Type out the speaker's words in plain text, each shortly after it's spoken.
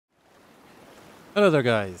Hello there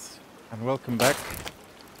guys, and welcome back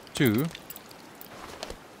to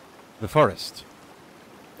the forest.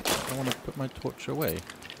 I want to put my torch away.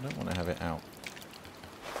 I don't want to have it out.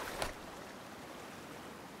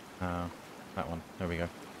 That one. There we go.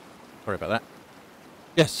 Sorry about that.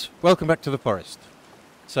 Yes, welcome back to the forest.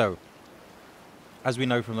 So, as we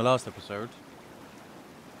know from the last episode,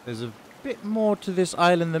 there's a bit more to this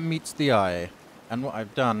island than meets the eye. And what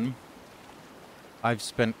I've done, I've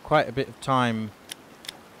spent quite a bit of time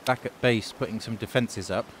back at base putting some defences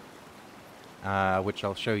up, which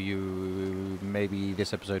I'll show you maybe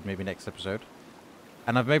this episode, maybe next episode.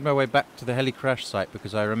 And I've made my way back to the heli crash site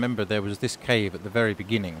because I remember there was this cave at the very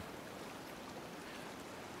beginning.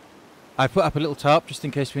 I put up a little tarp just in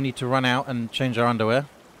case we need to run out and change our underwear.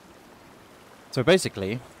 So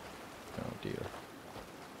basically, oh dear,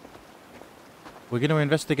 we're going to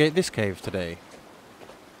investigate this cave today.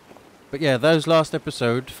 But yeah, those last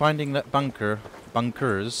episode, finding that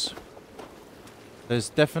bunkers, there's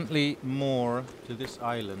definitely more to this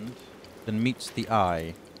island than meets the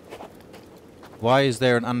eye. Why is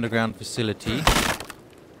there an underground facility?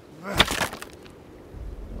 Oh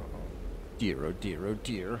dear, oh dear, oh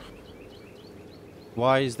dear.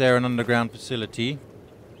 Why is there an underground facility?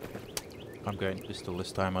 I'm going pistol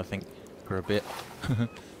this time, I think, for a bit.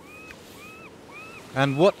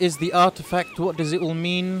 And what is the artifact? What does it all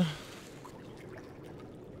mean?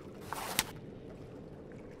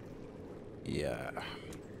 Yeah.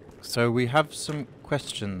 So we have some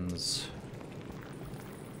questions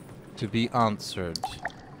to be answered.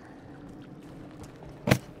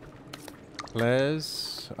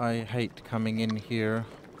 Claire's, I hate coming in here.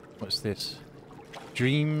 What's this?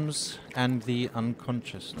 Dreams and the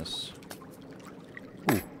unconsciousness.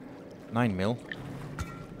 Ooh, 9mm.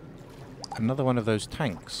 Another one of those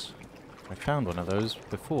tanks. I found one of those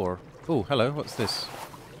before. Oh, hello, what's this?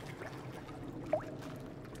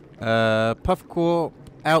 Puffcorp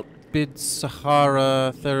outbids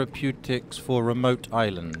Sahara Therapeutics for remote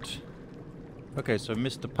island. Okay, so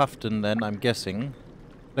Mr. Puffton then, I'm guessing.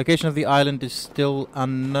 Location of the island is still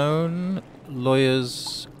unknown.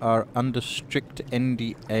 Lawyers are under strict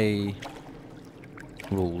NDA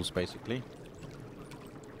rules, basically.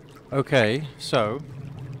 Okay, so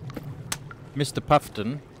Mr.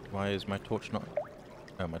 Puffton. Why is my torch not...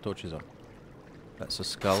 Oh, my torch is on. That's a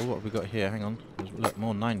skull. What have we got here? Hang on. There's look,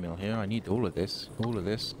 more 9mm here. I need all of this. All of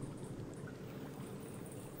this.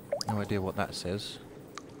 No idea what that says.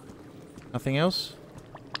 Nothing else?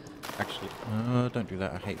 Actually, don't do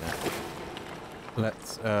that. I hate that.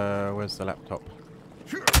 Let's, where's the laptop?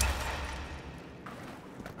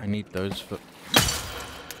 I need those for...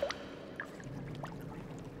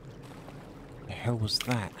 The hell was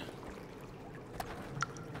that?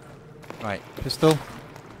 Right, pistol.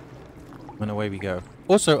 And away we go.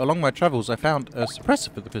 Also, along my travels, I found a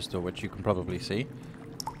suppressor for the pistol, which you can probably see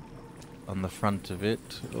on the front of it.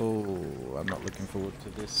 Oh, I'm not looking forward to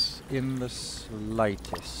this in the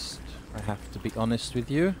slightest. I have to be honest with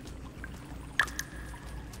you.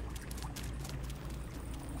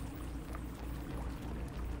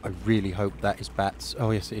 I really hope that is bats. Oh,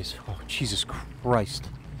 yes, it is. Oh, Jesus Christ.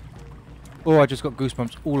 Oh, I just got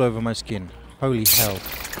goosebumps all over my skin. Holy hell.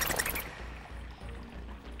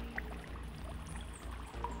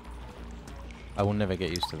 I will never get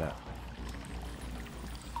used to that.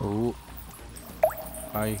 Oh,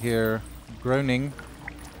 I hear groaning.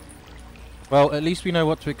 Well, at least we know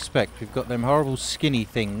what to expect. We've got them horrible skinny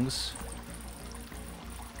things.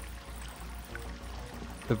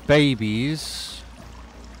 The babies.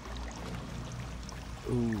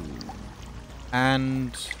 Ooh.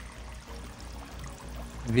 And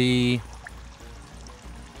the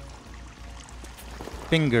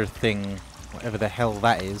finger thing. Whatever the hell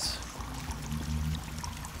that is.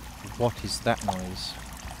 What is that noise?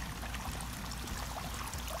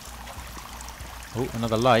 Oh,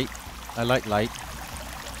 another light. I like light.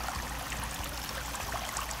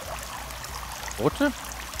 Water?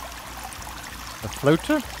 A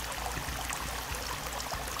floater?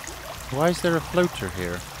 Why is there a floater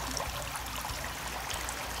here?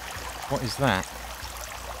 What is that?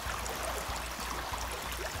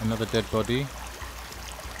 Another dead body.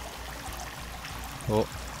 Oh.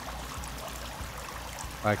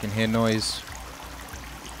 I can hear noise.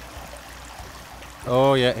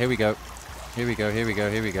 Oh yeah, here we go. Here we go, here we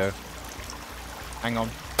go, here we go. Hang on.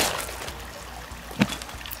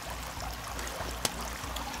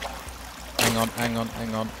 Hang on, hang on,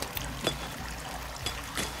 hang on.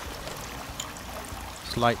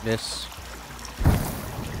 It's like this.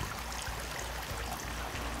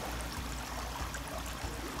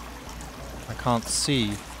 I can't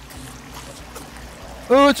see.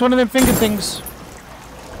 Oh, it's one of them finger things.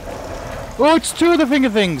 Oh, it's two of the finger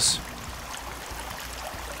things.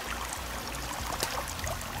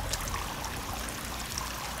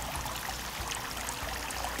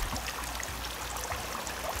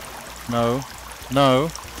 No. No.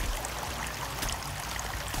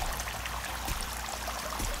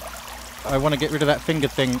 I want to get rid of that finger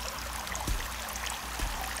thing.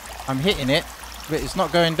 I'm hitting it, but it's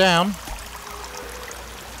not going down.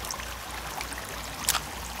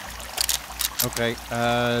 Okay,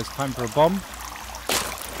 it's time for a bomb.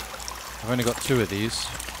 I've only got two of these.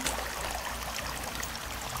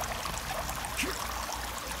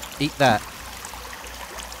 Eat that.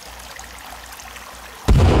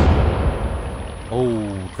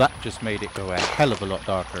 Oh, that just made it go a hell of a lot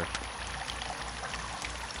darker.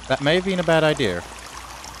 That may have been a bad idea.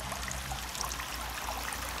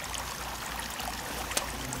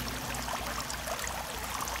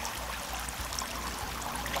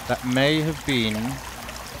 That may have been a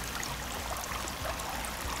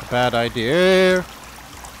bad idea.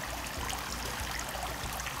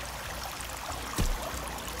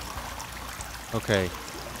 Okay.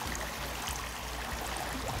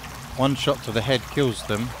 One shot to the head kills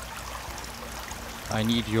them. I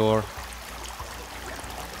need your...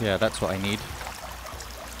 Yeah, that's what I need.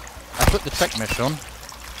 I put the tech mesh on.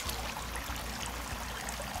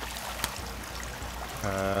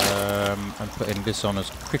 I'm putting this on as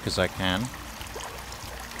quick as I can.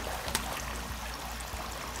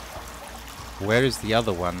 Where is the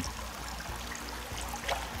other one?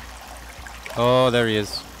 Oh, there he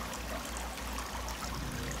is.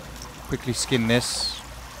 Quickly skin this.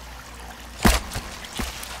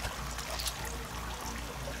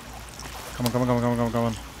 Come on, come on, come on, come on, come on, come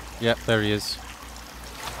on. Yep, there he is.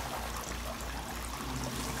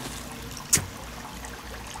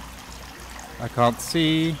 I can't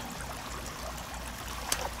see.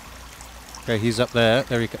 Okay, he's up there.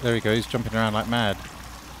 There he goes. He's jumping around like mad.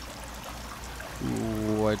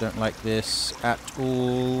 Ooh, I don't like this at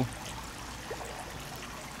all.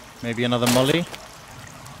 Maybe another molly.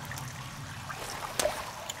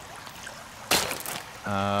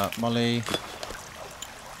 Molly.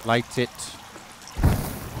 Light it.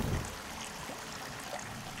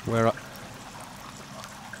 Where up?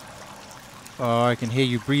 Oh, I can hear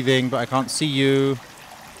you breathing, but I can't see you.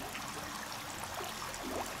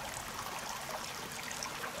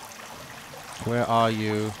 Where are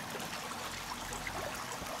you?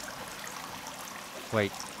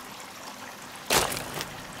 Wait.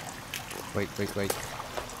 Wait, wait, wait.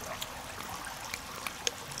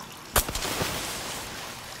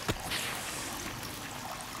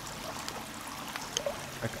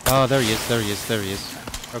 Oh, there he is, there he is, there he is.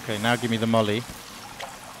 Okay, now give me the molly.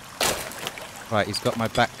 Right, he's got my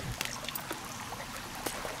back.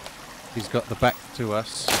 He's got the back to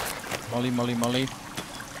us. Molly, molly, molly.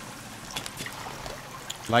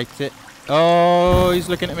 Light it. Oh, he's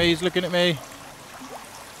looking at me, he's looking at me.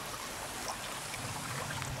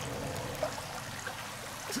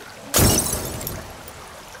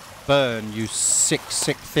 Burn, you sick,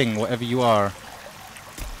 sick thing, whatever you are.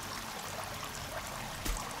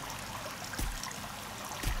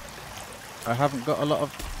 I haven't got a lot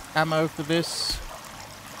of ammo for this.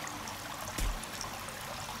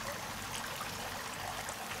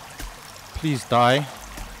 Please die.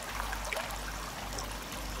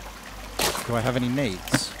 Do I have any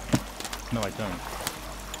nades? No, I don't.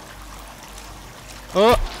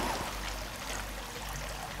 Oh!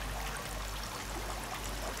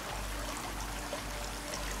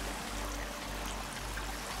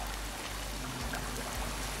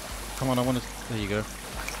 Come on, I want to... There you go.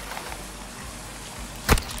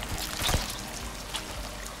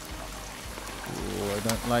 Oh, I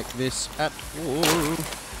don't like this at all.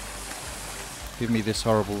 Give me this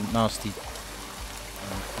horrible, nasty...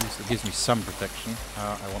 at least it gives me some protection.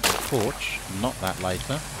 I want the torch, not that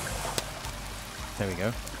lighter. There we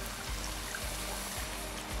go.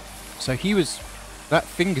 So he was... That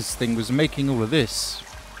fingers thing was making all of this.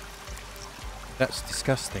 That's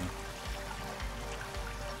disgusting.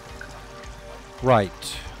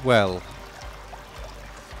 Right, well...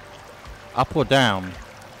 Up or down?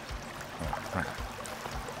 Oh, crap.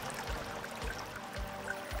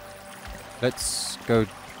 Let's go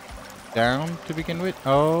down to begin with.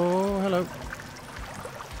 Oh, hello.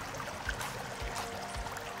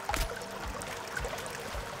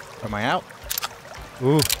 Am I out?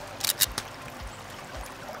 Ooh.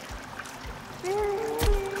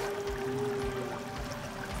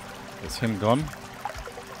 Is him gone?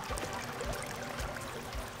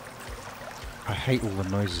 I hate all the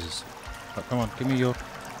noises. Oh, come on, give me your...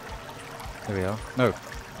 There we are. No,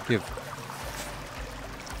 give.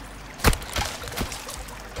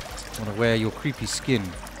 Want to wear your creepy skin.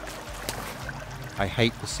 I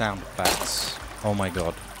hate the sound of bats. Oh my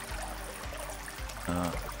god.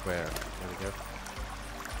 Where? There we go.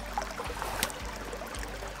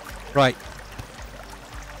 Right.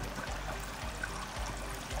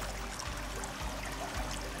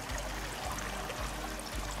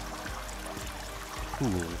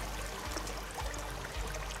 Cool.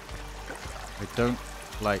 I don't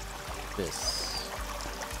like this.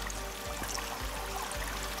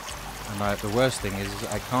 And the worst thing is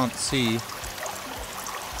I can't see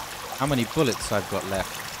how many bullets I've got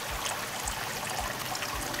left.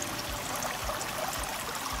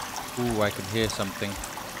 Ooh, I can hear something.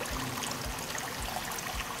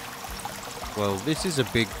 Well, this is a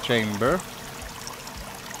big chamber.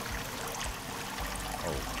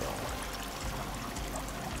 Oh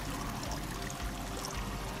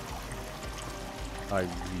god.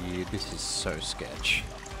 This is so sketch.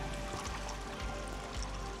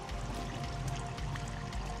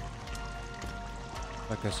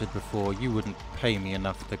 Like I said before, you wouldn't pay me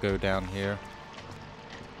enough to go down here.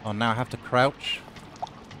 Oh, now I have to crouch?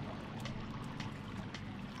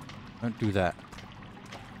 Don't do that.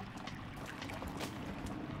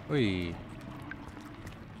 Whee. Is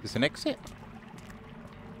this an exit?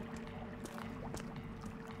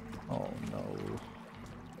 Oh no.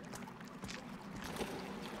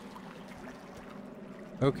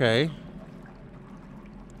 Okay.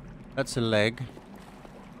 That's a leg.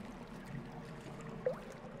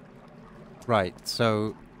 Right,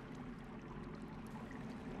 so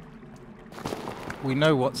we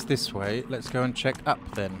know what's this way. Let's go and check up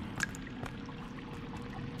then.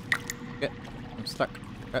 I'm stuck.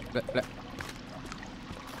 And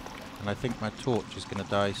I think my torch is going to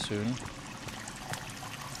die soon.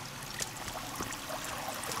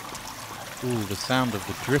 Ooh, the sound of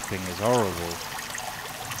the dripping is horrible.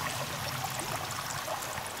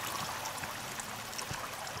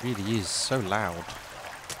 It really is so loud.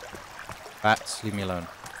 Bats, leave me alone.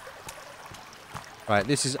 Right,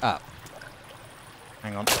 this is up.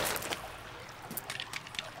 Hang on.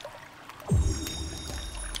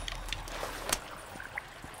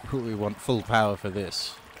 We want full power for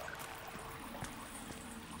this.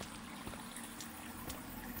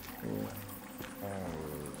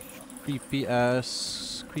 Creepy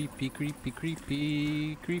ass. Creepy, creepy,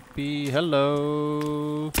 creepy, creepy.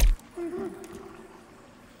 Hello.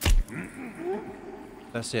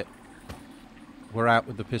 That's it. We're out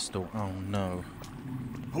with the pistol. Oh no.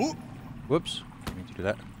 Whoops. Didn't mean to do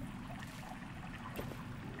that.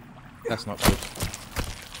 That's not good.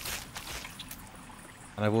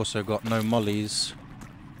 And I've also got no mollies.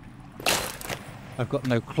 I've got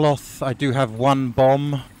no cloth. I do have one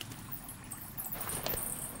bomb.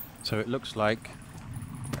 So it looks like...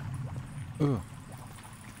 Ooh.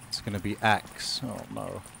 It's going to be axe. Oh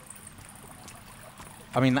no.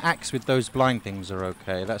 I mean, the axe with those blind things are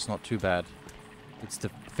okay. That's not too bad. It's the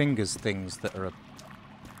fingers things that are a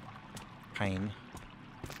pain.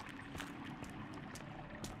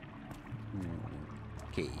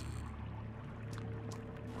 Okay.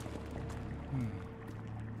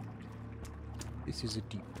 This is a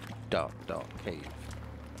deep, dark, dark cave.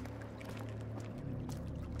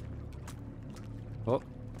 Oh.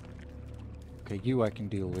 Okay, you I can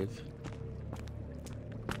deal with.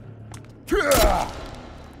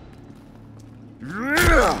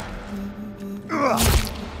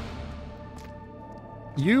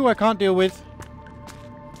 You I can't deal with.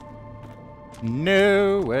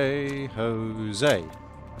 No way, Jose.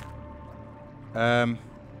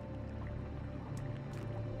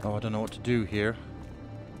 Oh, I don't know what to do here.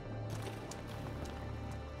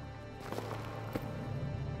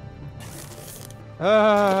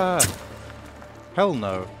 Ah! Hell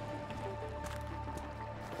no.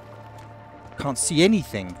 Can't see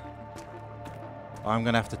anything. I'm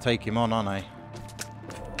gonna have to take him on, aren't I?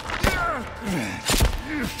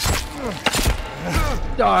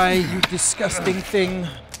 Die, you disgusting thing.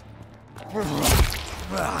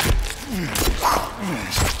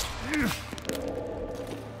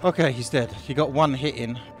 Okay, he's dead. He got one hit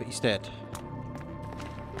in, but he's dead.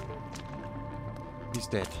 He's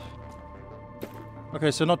dead.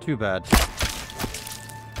 Okay, so not too bad.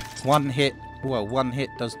 One hit, well, one hit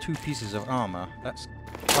does 2 pieces of armor. That's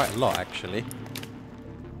quite a lot, actually.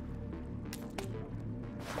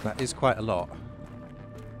 That is quite a lot.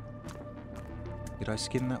 Did I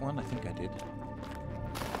skin that one? I think I did.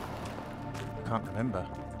 Can't remember.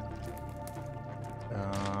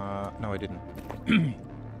 No, I didn't.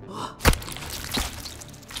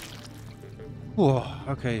 Whoa,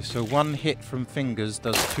 okay, so 1 hit from fingers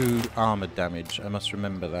does 2 armor damage. I must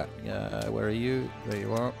remember that. Yeah, where are you? There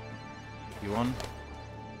you are. You on?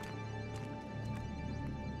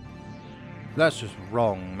 That's just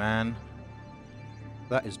wrong, man.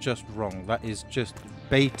 That is just wrong. That is just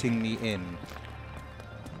baiting me in.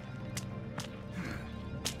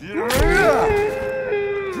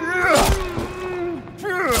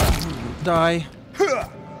 Die.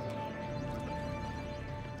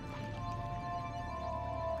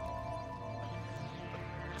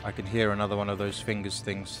 I can hear another one of those fingers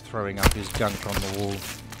things throwing up his gunk on the wall.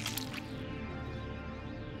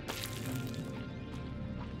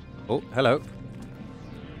 Oh, hello.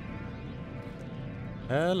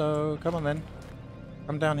 Hello, come on then.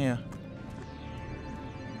 Come down here.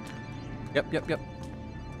 Yep, yep, yep.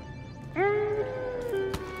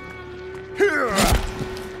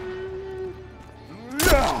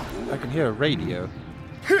 I can hear a radio.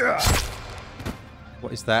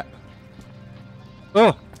 What is that?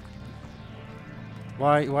 Oh!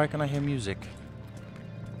 Why can I hear music?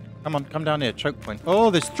 Come on, come down here, choke point. Oh,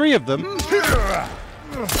 there's 3 of them!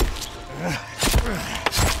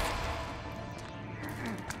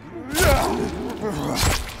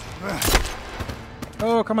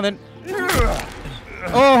 Oh, come on then.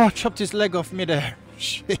 Oh, chopped his leg off midair.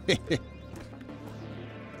 Shit.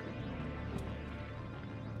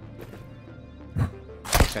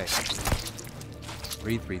 Okay.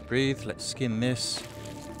 Breathe, breathe, breathe. Let's skin this.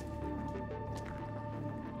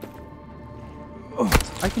 Oh,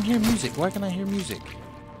 I can hear music. Why can I hear music?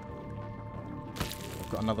 I've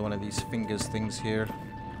got another one of these fingers things here.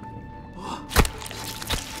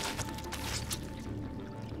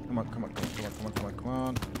 Come on, come on, come on, come on, come on, come on, come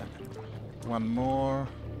on. One more.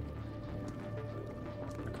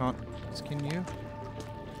 I can't skin you.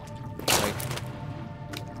 Wait.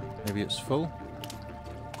 Maybe it's full.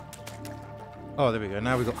 Oh, there we go.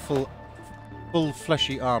 Now we've got full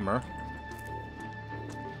fleshy armor.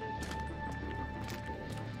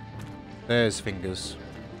 There's fingers.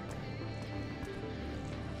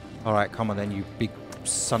 Alright, come on then, you big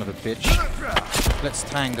son of a bitch. Let's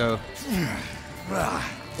tango.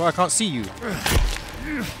 Well, I can't see you.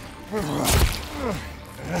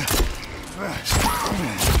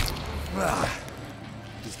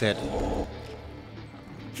 He's dead.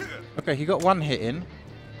 Okay, he got 1 hit in.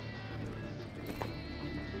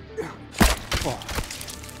 Oh.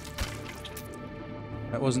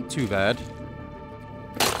 That wasn't too bad.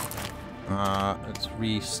 Let's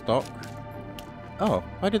restock. Oh,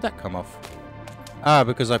 why did that come off? Ah,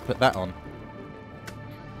 because I put that on.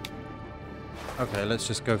 Okay, let's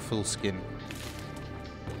just go full skin.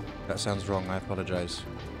 That sounds wrong, I apologize.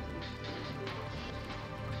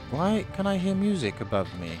 Why can I hear music above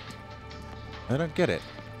me? I don't get it.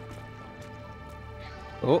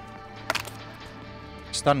 Oh.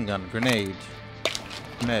 Stun gun, grenade.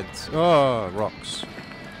 Meds. Oh, rocks.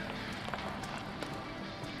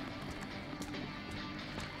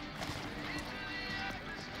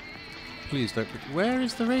 Please don't... Where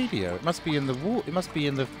is the radio? It must be in the wall. It must be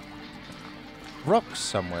in the... rocks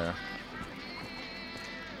somewhere.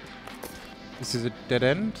 This is a dead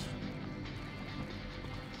end?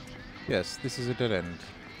 Yes, this is a dead end.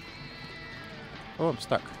 Oh, I'm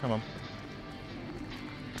stuck. Come on.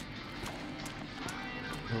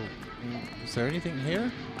 Oh, is there anything here?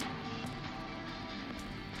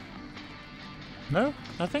 No?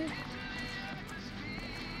 Nothing?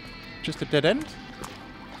 Just a dead end?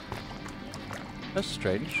 That's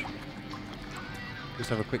strange. Just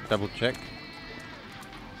have a quick double check.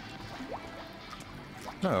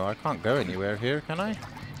 No, I can't go anywhere here, can I?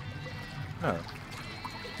 No.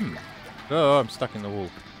 Oh, I'm stuck in the wall.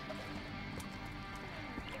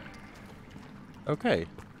 Okay.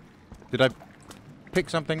 Did I pick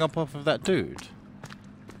something up off of that dude?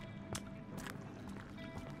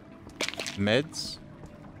 Meds.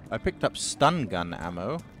 I picked up stun gun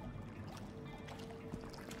ammo.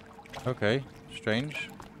 Okay, strange.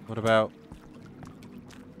 What about...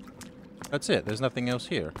 That's it, there's nothing else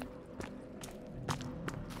here.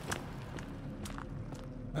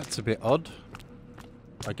 That's a bit odd.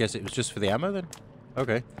 I guess it was just for the ammo then?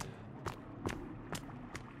 Okay.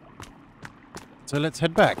 So let's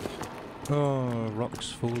head back. Oh, rocks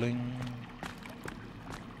falling.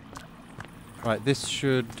 Right, this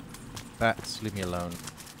should... Bats, leave me alone.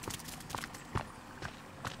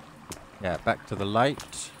 Yeah, back to the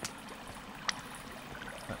light.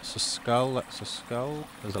 That's a skull, that's a skull.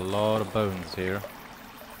 There's a lot of bones here.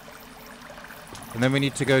 And then we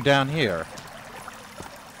need to go down here.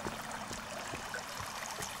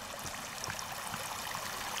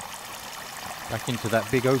 Back into that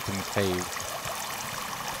big open cave.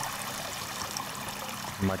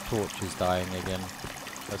 My torch is dying again.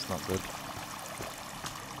 That's not good.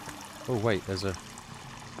 Oh wait, there's a...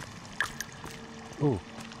 Oh.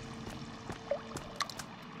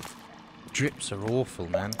 Drips are awful,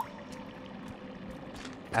 man.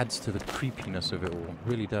 Adds to the creepiness of it all. It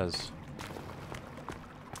really does.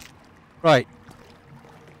 Right.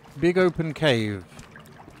 Big open cave.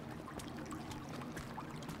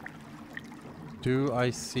 Do I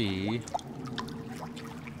see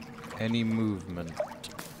any movement?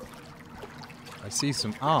 I see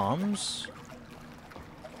some arms.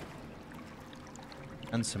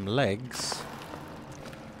 And some legs.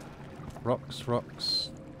 Rocks, rocks.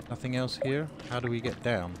 Nothing else here? How do we get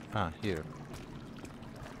down? Ah, here.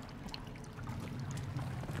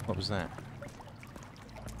 What was that?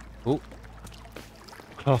 Oh.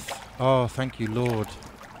 Cloth. Oh, thank you, Lord.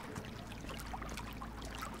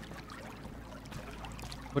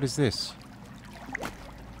 What is this?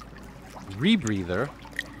 Rebreather?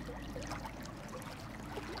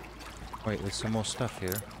 Wait, there's some more stuff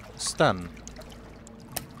here. Stun.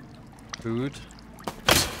 Food.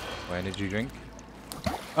 Oh, energy drink.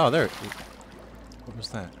 Oh, there it is. What was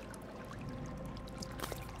that?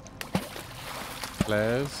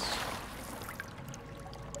 Flares.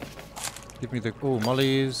 Give me the... Oh,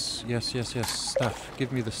 mollies. Yes, yes, yes. Stuff.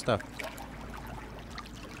 Give me the stuff.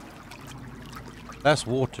 That's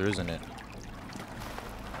water, isn't it?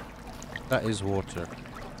 That is water.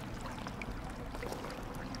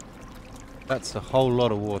 That's a whole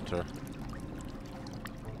lot of water.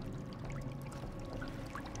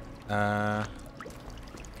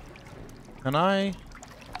 Can I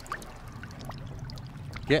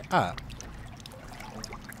get up?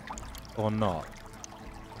 Or not?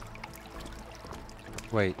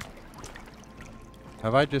 Wait.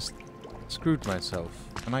 Have I just screwed myself?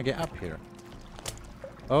 Can I get up here?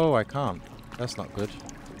 Oh, I can't. That's not good.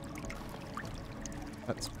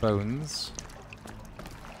 That's bones.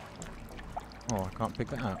 Oh, I can't pick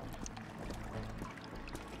that up.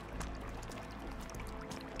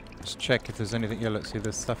 Just check if there's anything. Yeah, let's see,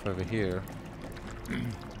 there's stuff over here.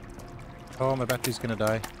 Oh, my battery's gonna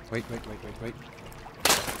die. Wait, wait, wait, wait, wait.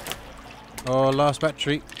 Oh, last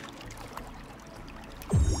battery.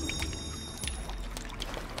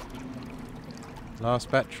 Last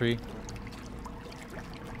battery.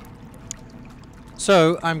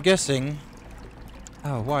 So, I'm guessing...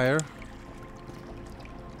 Oh, wire.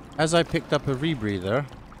 As I picked up a rebreather,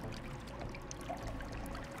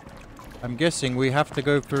 I'm guessing we have to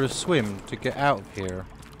go for a swim to get out of here.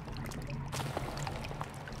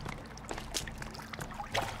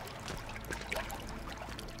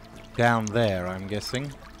 Down there, I'm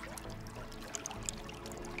guessing.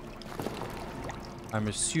 I'm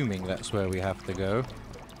assuming that's where we have to go.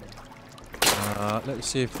 Let's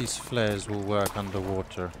see if these flares will work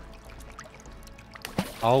underwater.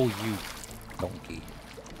 Oh, you donkey.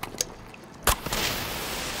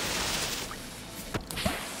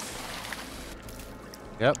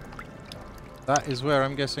 Yep. That is where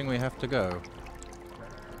I'm guessing we have to go.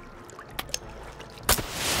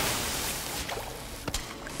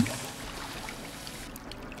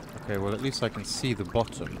 Okay, well at least I can see the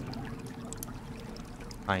bottom.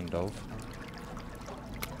 Kind of.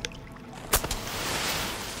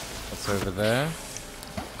 What's over there?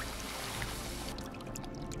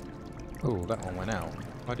 Oh, that one went out.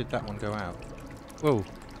 Why did that one go out? Whoa.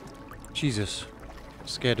 Jesus. I'm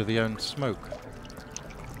scared of the own smoke.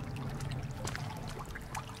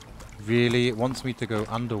 Really? It wants me to go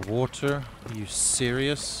underwater? Are you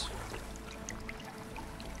serious?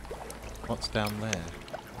 What's down there?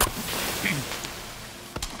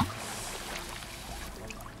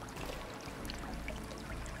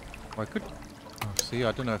 Oh, I could... Oh, see,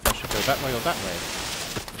 I don't know if I should go that way or that way.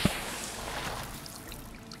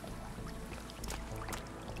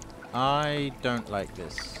 I don't like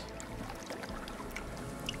this.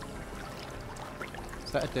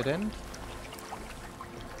 Is that a dead end?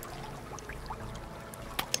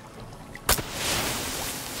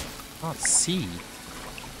 Can't see.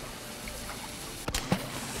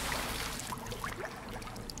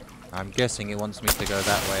 I'm guessing it wants me to go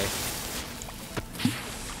that way.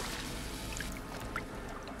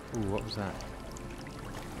 Ooh, what was that?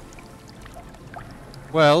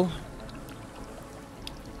 Well,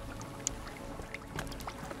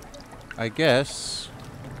 I guess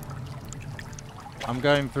I'm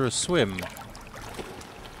going for a swim.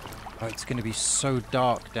 Oh, it's going to be so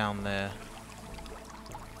dark down there.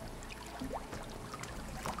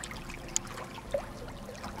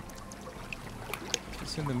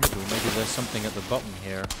 It's in the middle. Maybe there's something at the bottom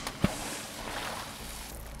here.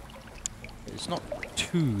 It's not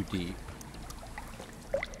too deep.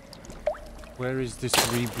 Where is this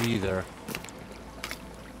rebreather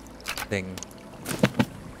thing?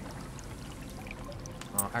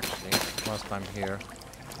 Oh, actually, whilst I'm here.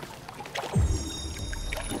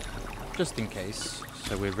 just in case,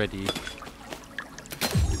 so we're ready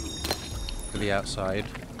for the outside.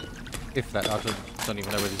 If that, I don't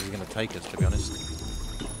even know where this is going to take us, to be honest.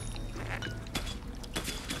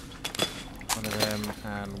 One of them,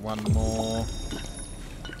 and one more.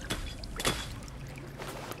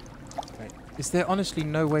 Okay. Is there honestly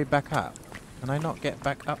no way back up? Can I not get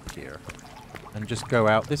back up here? And just go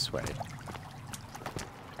out this way?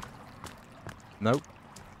 Nope.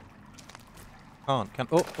 Can't.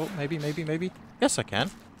 Oh, maybe. Yes, I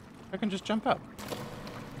can. I can just jump up.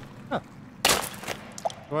 Huh.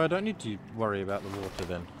 Well, I don't need to worry about the water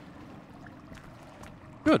then.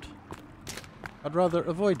 Good. I'd rather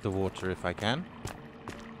avoid the water if I can.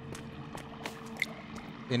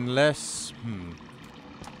 Unless...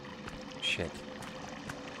 Shit.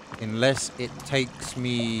 Unless it takes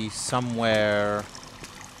me somewhere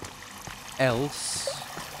else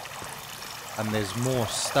and there's more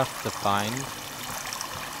stuff to find.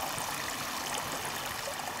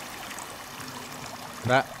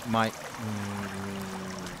 That might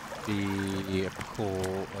be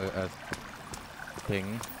a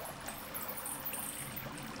thing.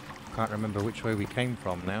 Can't remember which way we came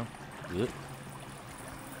from now. Ugh.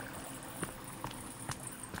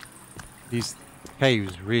 These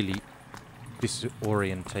caves really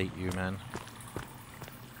disorientate you, man.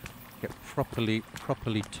 Get properly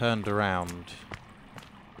turned around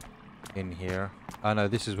in here. Oh no,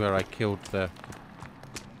 this is where I killed the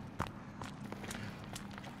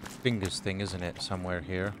fingers thing, isn't it? Somewhere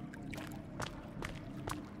here.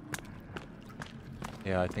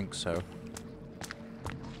 Yeah, I think so.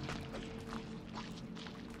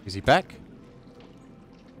 Is he back?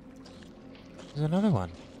 There's another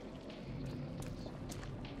one.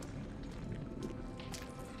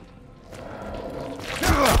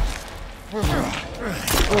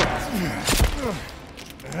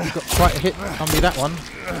 You got quite a hit on me, that one.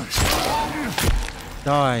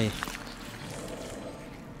 Die.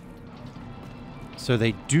 So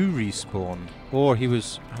they do respawn. Or he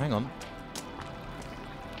was... Hang on.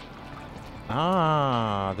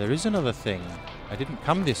 Ah, there is another thing. I didn't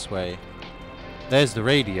come this way. There's the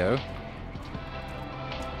radio.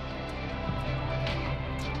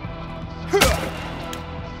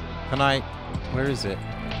 Can I... Where is it?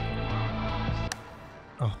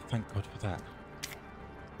 Oh, thank God for that.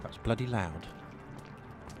 That's bloody loud.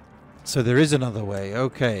 So there is another way.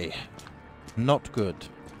 Okay. Not good.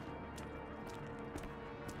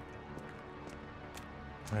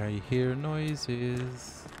 I hear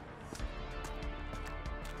noises.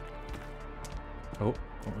 Oh,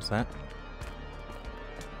 what was that?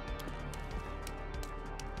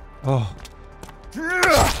 Oh.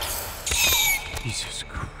 Jesus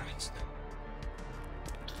Christ.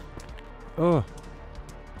 Oh.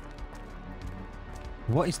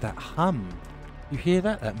 What is that hum? You hear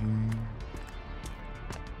that?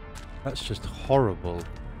 That's just horrible.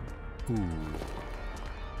 Ooh.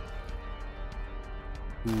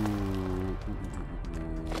 Ooh.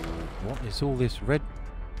 What is all this red?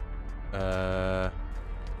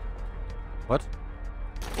 What?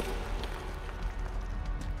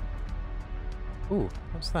 Ooh,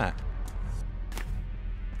 what's that?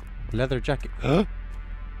 Leather jacket. Huh?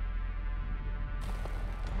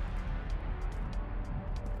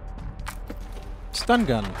 Stun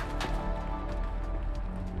gun.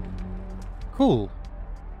 Cool.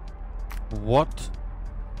 What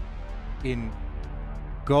in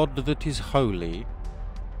God that is holy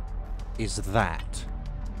is that?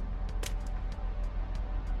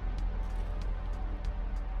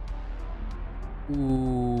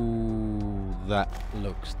 Ooh, that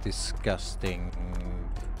looks disgusting.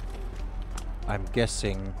 I'm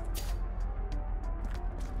guessing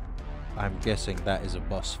that is a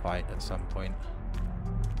boss fight at some point.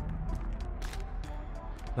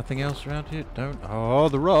 Nothing else around here? Don't... Oh,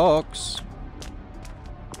 the rocks!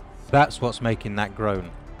 That's what's making that groan.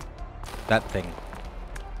 That thing.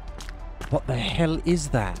 What the hell is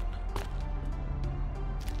that?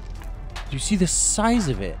 Do you see the size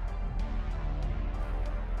of it?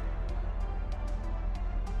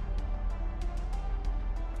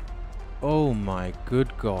 Oh my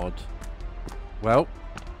good God. Well,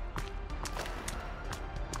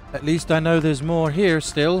 at least I know there's more here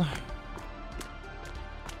still.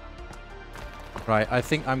 Right, I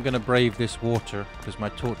think I'm going to brave this water because my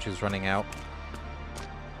torch is running out.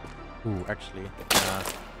 Ooh, actually,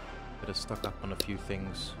 better stock up on a few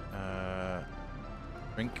things.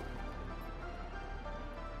 Drink.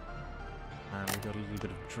 And we've got a little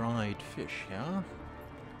bit of dried fish here.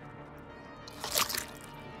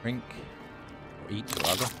 Drink. Or eat,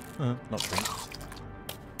 rather. Not drink.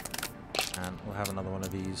 And we'll have another one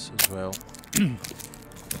of these as well.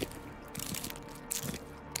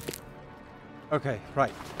 Okay,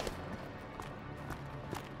 right.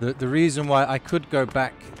 The reason why I could go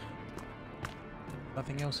back...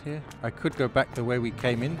 Nothing else here? I could go back the way we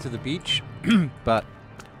came into the beach, but...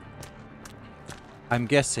 I'm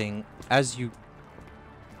guessing as you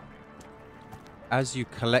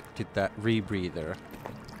collected that rebreather,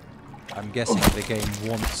 I'm guessing the game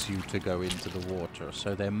wants you to go into the water,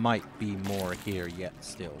 so there might be more here yet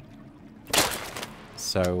still.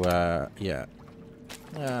 So, yeah.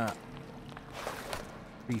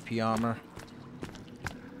 Creepy armor.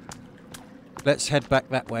 Let's head back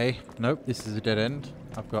that way. Nope, this is a dead end.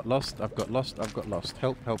 I've got lost, I've got lost, I've got lost.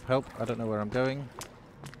 Help, help, help. I don't know where I'm going.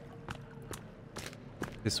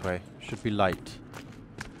 This way. Should be light.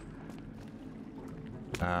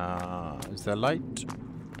 Is there light?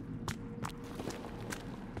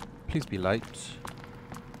 Please be light.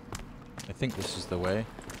 I think this is the way.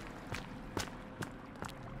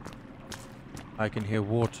 I can hear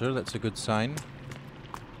water. That's a good sign.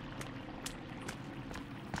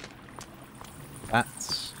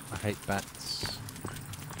 Bats. I hate bats.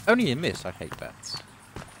 Only in this I hate bats.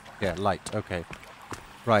 Yeah, light. Okay.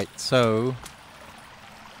 Right, so...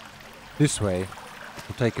 this way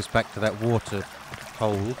will take us back to that water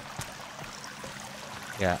hole.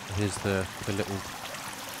 Yeah, here's the little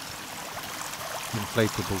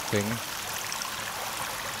inflatable thing.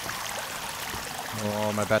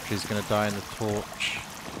 Oh, my battery's gonna die in the torch.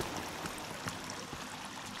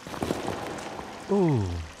 Ooh.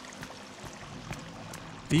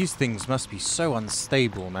 These things must be so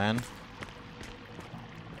unstable, man.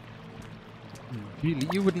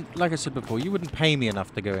 You wouldn't, like I said before, you wouldn't pay me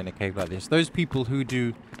enough to go in a cave like this. Those people who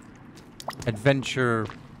do adventure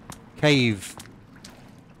cave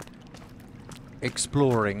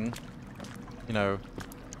exploring, you know,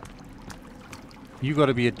 you got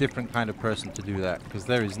to be a different kind of person to do that, because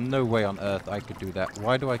there is no way on earth I could do that.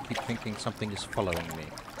 Why do I keep thinking something is following me?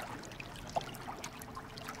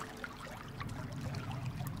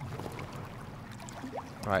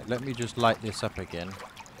 Right, let me just light this up again.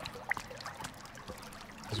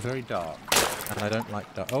 It's very dark, and I don't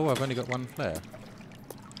like that. Oh, I've only got one flare.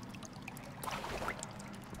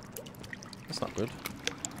 That's not good.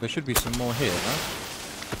 There should be some more here, no?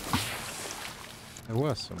 There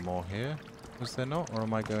were some more here. Was there not? Or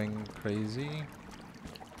am I going crazy?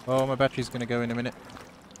 Oh, my battery's going to go in a minute.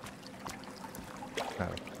 Oh.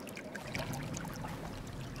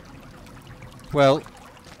 Well,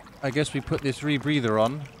 I guess we put this rebreather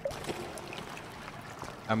on.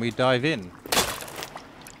 And we dive in.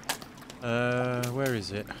 Where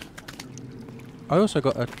is it? I also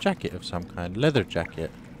got a jacket of some kind. Leather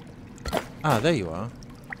jacket. Ah, there you are.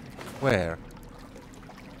 Where?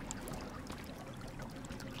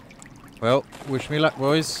 Well, wish me luck,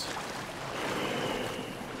 boys.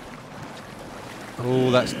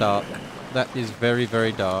 Oh, that's dark. That is very,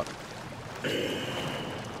 very dark.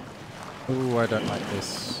 Oh, I don't like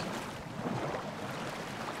this.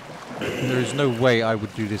 There is no way I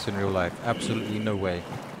would do this in real life. Absolutely no way.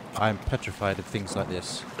 I am petrified of things like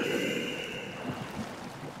this.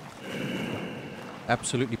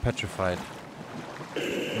 Absolutely petrified.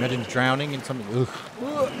 Imagine drowning in something.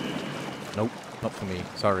 Ugh. Nope, not for me.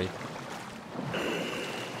 Sorry.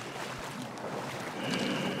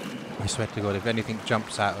 I swear to God, if anything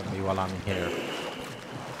jumps out at me while I'm here.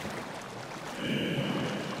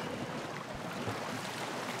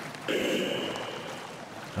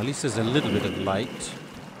 At least there's a little bit of light.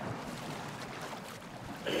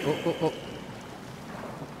 Oh, oh, oh.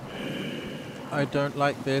 I don't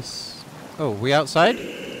like this. Oh, we outside?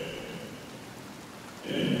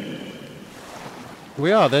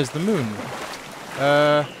 We are, there's the moon.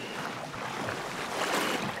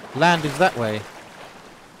 Land is that way.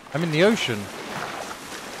 I'm in the ocean.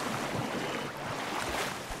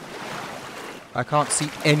 I can't see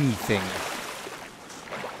anything.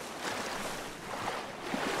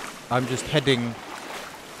 I'm just heading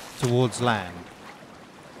towards land.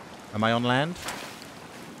 Am I on land?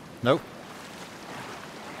 Nope.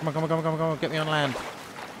 Come on, come on, come on, come on, come on. Get me on land.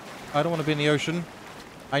 I don't want to be in the ocean.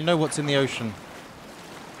 I know what's in the ocean.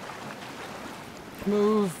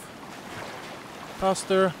 Move.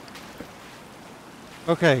 Faster.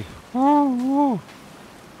 Okay.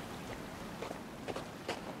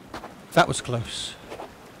 That was close.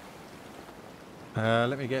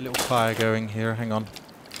 Let me get a little fire going here. Hang on.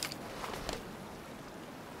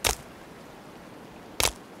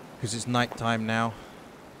 Because it's night time now.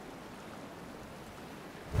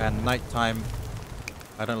 And night time,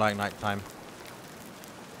 I don't like night time.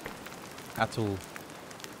 At all.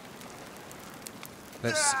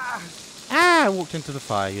 Let's... Ah! I walked into the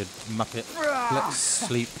fire, you muppet. Let's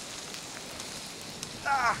sleep.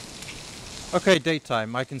 Okay,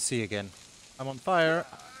 daytime. I can see again. I'm on fire.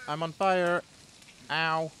 I'm on fire.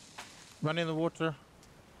 Ow. Run in the water.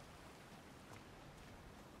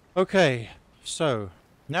 Okay, so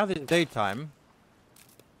now that it's daytime,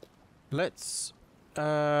 let's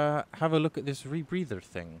have a look at this rebreather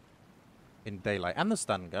thing in daylight and the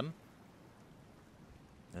stun gun.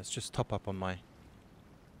 Let's just top up on my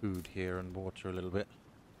food here and water a little bit.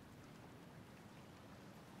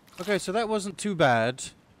 Okay, so that wasn't too bad,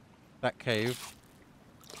 that cave.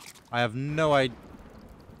 I have no idea.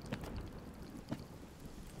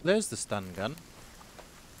 There's the stun gun.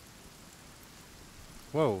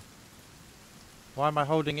 Whoa. Why am I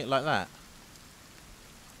holding it like that?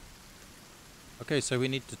 Okay, so we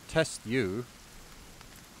need to test you.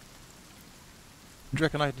 Do you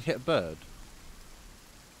reckon I could hit a bird?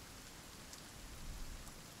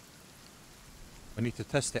 We need to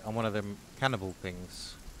test it on one of them cannibal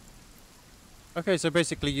things. Okay, so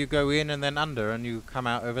basically you go in and then under and you come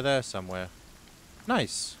out over there somewhere.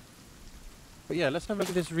 Nice. But yeah, let's have a look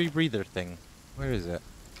at this rebreather thing. Where is it?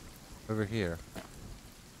 Over here.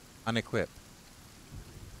 Unequip.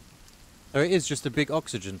 So it is just a big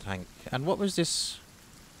oxygen tank. And what was this?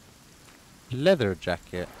 Leather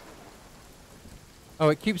jacket. Oh,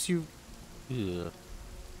 it keeps you... Ugh.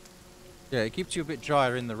 Yeah, it keeps you a bit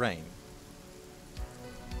drier in the rain.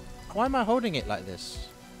 Why am I holding it like this?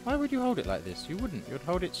 Why would you hold it like this? You wouldn't. You'd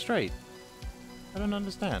hold it straight. I don't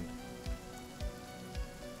understand.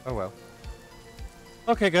 Oh well.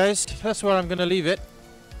 Okay guys, that's where I'm going to leave it.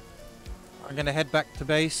 I'm going to head back to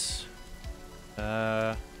base.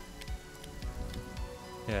 Yeah,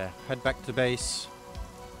 head back to base.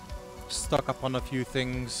 Stock up on a few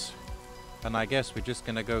things. And I guess we're just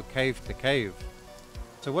going to go cave to cave.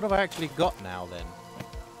 So what have I actually got now then?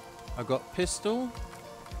 I've got pistol,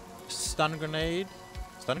 stun grenade,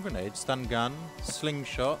 stun gun,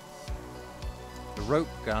 slingshot, the rope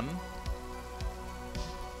gun,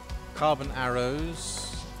 carbon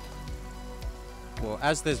arrows. Well,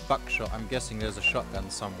 as there's buckshot, I'm guessing there's a shotgun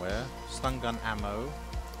somewhere. Stun gun ammo.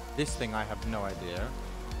 This thing I have no idea.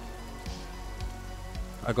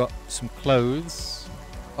 I got some clothes,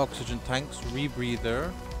 oxygen tanks,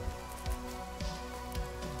 rebreather.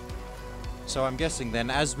 So I'm guessing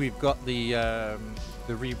then, as we've got the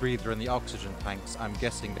rebreather and the oxygen tanks, I'm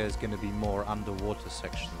guessing there's going to be more underwater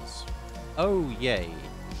sections. Oh, yay.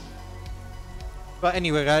 But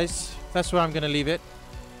anyway, guys, that's where I'm going to leave it.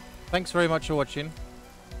 Thanks very much for watching.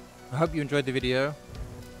 I hope you enjoyed the video.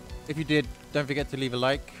 If you did, don't forget to leave a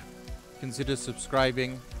like. Consider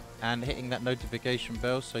subscribing and hitting that notification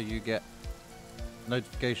bell so you get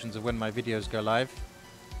notifications of when my videos go live.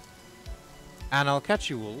 And I'll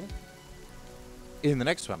catch you all in the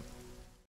next one.